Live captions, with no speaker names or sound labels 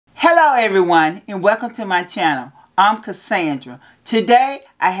Hello everyone and welcome to my channel. I'm Cassandra. Today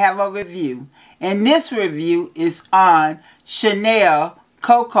I have a review and this review is on Chanel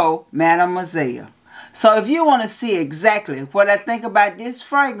Coco Mademoiselle. So if you want to see exactly what I think about this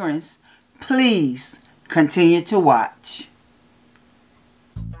fragrance, please continue to watch.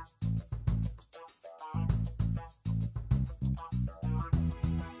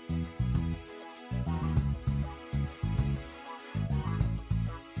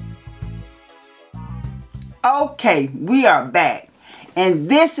 Okay, we are back, and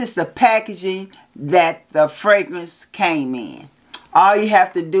this is the packaging that the fragrance came in. All you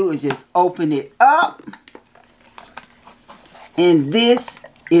have to do is just open it up, and this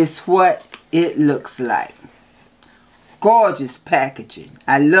is what it looks like. Gorgeous packaging.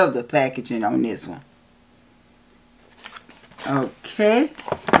 I love the packaging on this one. Okay,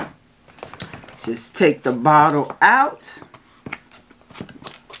 just take the bottle out.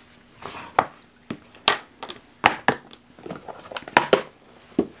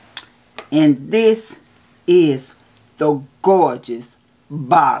 And this is the gorgeous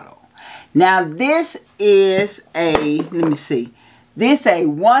bottle. Now this is a, let me see, this a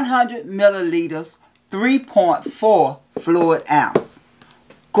 100 milliliters, 3.4 fluid ounce.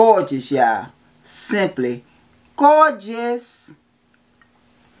 Gorgeous, y'all. Simply gorgeous.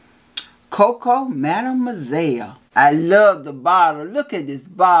 Coco Mademoiselle. I love the bottle. Look at this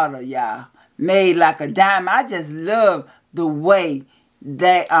bottle, y'all. Made like a diamond. I just love the way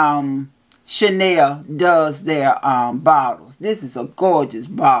that Chanel does their bottles. This is a gorgeous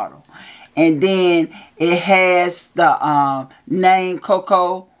bottle. And then it has the name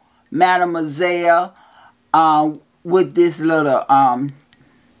Coco Mademoiselle with this little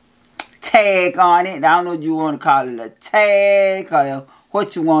tag on it. I don't know if you want to call it a tag or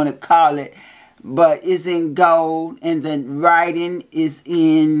what you want to call it, but it's in gold and the writing is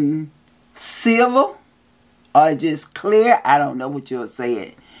in silver or just clear. I don't know what you'll say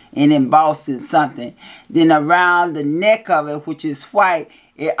it. And embossed in something. Then around the neck of it, which is white,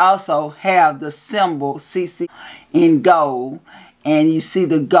 it also have the symbol CC in gold. And you see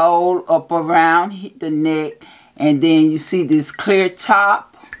the gold up around the neck. And then you see this clear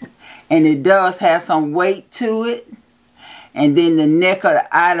top. And it does have some weight to it. And then the neck of the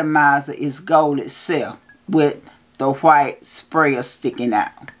atomizer is gold itself with the white sprayer sticking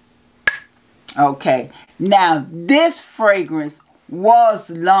out. Okay. Now, this fragrance was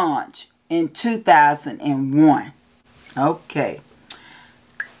launched in 2001. Okay,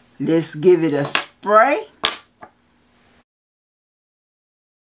 let's give it a spray.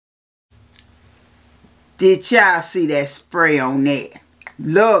 Did y'all see that spray on there?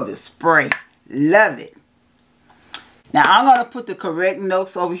 Love the spray. Love it. Now I'm going to put the correct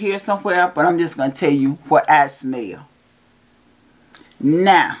notes over here somewhere, but I'm just going to tell you what I smell.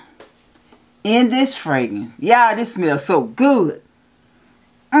 Now, in this fragrance, y'all, this smells so good.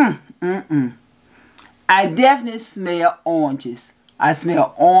 I definitely smell oranges. I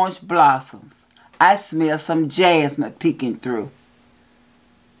smell orange blossoms. I smell some jasmine peeking through.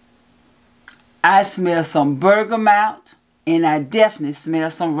 I smell some bergamot. And I definitely smell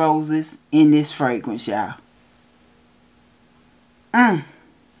some roses in this fragrance, y'all.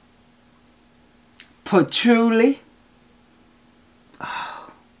 Patchouli.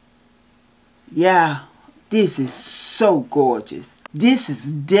 Oh. Yeah, this is so gorgeous. This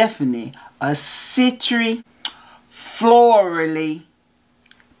is definitely a citry, florally,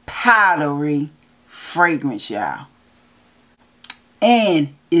 powdery fragrance, y'all.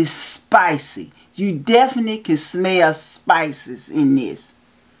 And it's spicy. You definitely can smell spices in this.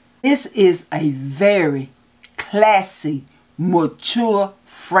 This is a very classy, mature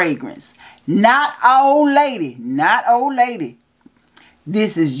fragrance. Not old lady. Not old lady.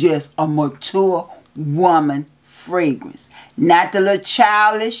 This is just a mature woman fragrance. Not the little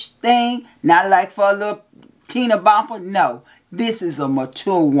childish thing. Not like for a little Tina Bumper. No. This is a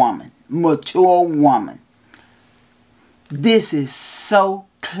mature woman. Mature woman. This is so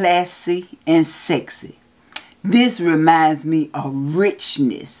classy and sexy. This reminds me of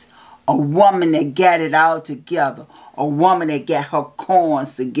richness. A woman that got it all together. A woman that got her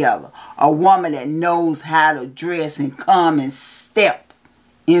corns together. A woman that knows how to dress and come and step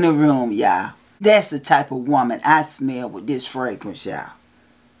in a room, y'all. That's the type of woman I smell with this fragrance, y'all.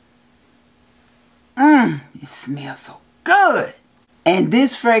 It smells so good. And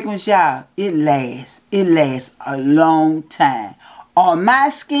this fragrance, y'all, it lasts. It lasts a long time. On my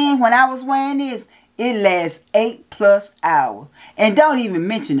skin, when I was wearing this, it lasts 8+ hours. And don't even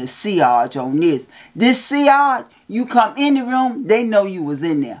mention the sillage on this. This sillage, you come in the room, they know you was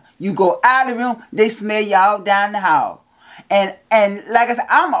in there. You go out of the room, they smell you all down the hall. And like I said,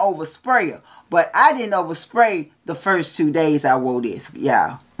 I'm an oversprayer. But I didn't overspray the first 2 days I wore this,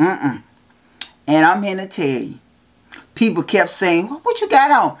 y'all. And I'm here to tell you. People kept saying, what you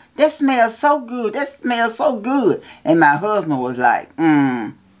got on? That smells so good. That smells so good. And my husband was like,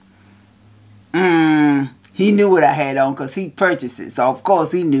 He knew what I had on because he purchased it. So, of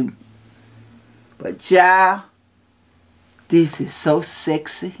course, he knew. But, y'all, this is so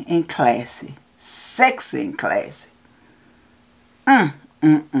sexy and classy. Sexy and classy. Oh,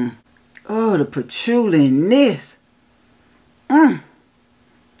 the patchouliness.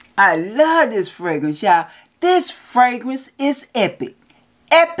 I love this fragrance, y'all. This fragrance is epic.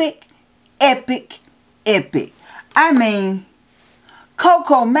 Epic, epic, epic. I mean,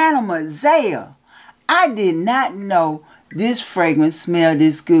 Coco Mademoiselle. I did not know this fragrance smelled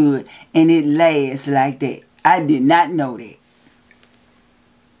this good and it lasts like that. I did not know that.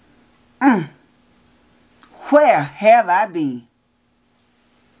 Where have I been?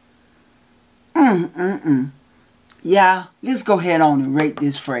 Yeah, let's go ahead on and rate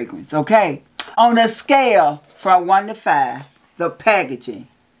this fragrance, okay? On a scale from 1 to 5, the packaging,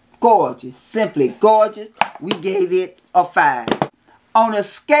 gorgeous, simply gorgeous. We gave it a 5. On a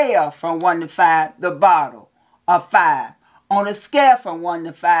scale from 1 to 5, the bottle, a 5. On a scale from 1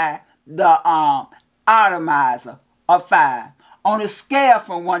 to 5, the atomizer, a 5. On a scale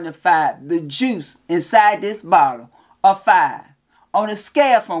from 1 to 5, the juice inside this bottle, a 5. On a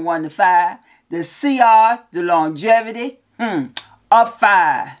scale from 1 to 5, the CR, the longevity, a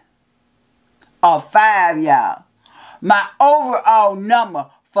 5. A 5, y'all. My overall number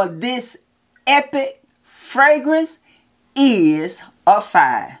for this epic fragrance is a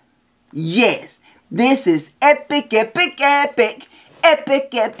 5. Yes, this is epic, epic, epic,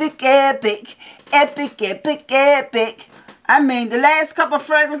 epic, epic, epic, epic, epic, epic. I mean, the last couple of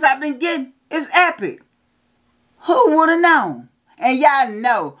fragrances I've been getting is epic. Who would have known? And y'all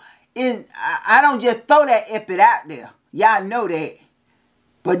know, I don't just throw that epic out there. Y'all know that.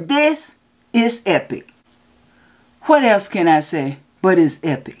 But this is epic. What else can I say? But it's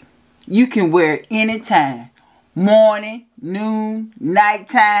epic. You can wear it anytime. Morning, noon,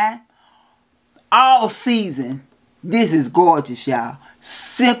 nighttime, all season. This is gorgeous, y'all.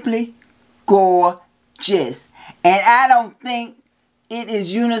 Simply gorgeous. And I don't think it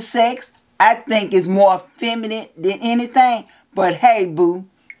is unisex. I think it's more feminine than anything. But hey, boo,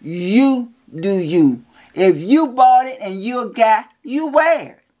 you do you. If you bought it and you're a guy, you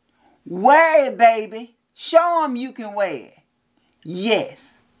wear it. Wear it, baby. Show them you can wear it.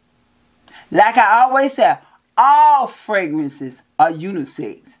 Yes. Like I always say, all fragrances are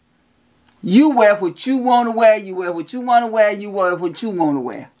unisex. You wear what you want to wear. You wear what you want to wear. You wear what you want to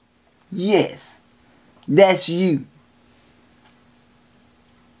wear. Yes. That's you.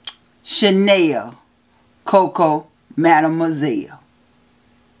 Chanel Coco Mademoiselle.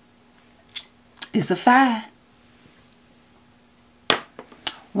 It's a 5.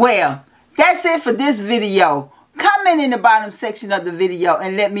 Well, that's it for this video. Comment in the bottom section of the video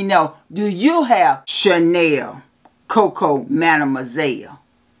and let me know, do you have Chanel Coco Mademoiselle?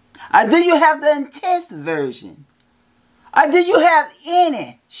 Or do you have the intense version? Or do you have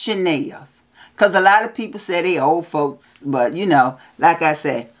any Chanels? Because a lot of people say they old folks. But, you know, like I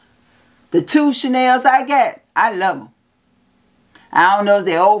said, the 2 Chanels I got, I love them. I don't know if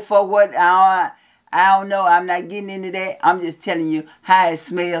they're old folk, what, I don't know. I'm not getting into that. I'm just telling you how it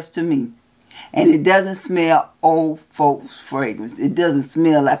smells to me. And it doesn't smell old folks fragrance. It doesn't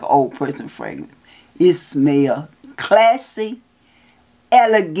smell like an old person fragrance. It smells classy,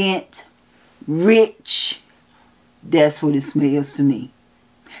 elegant, rich. That's what it smells to me.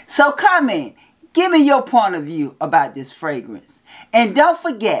 So comment. Give me your point of view about this fragrance. And don't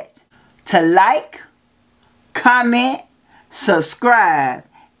forget to like, comment, subscribe,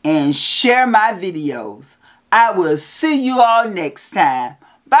 and share my videos. I will see you all next time.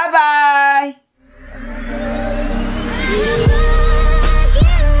 Bye-bye.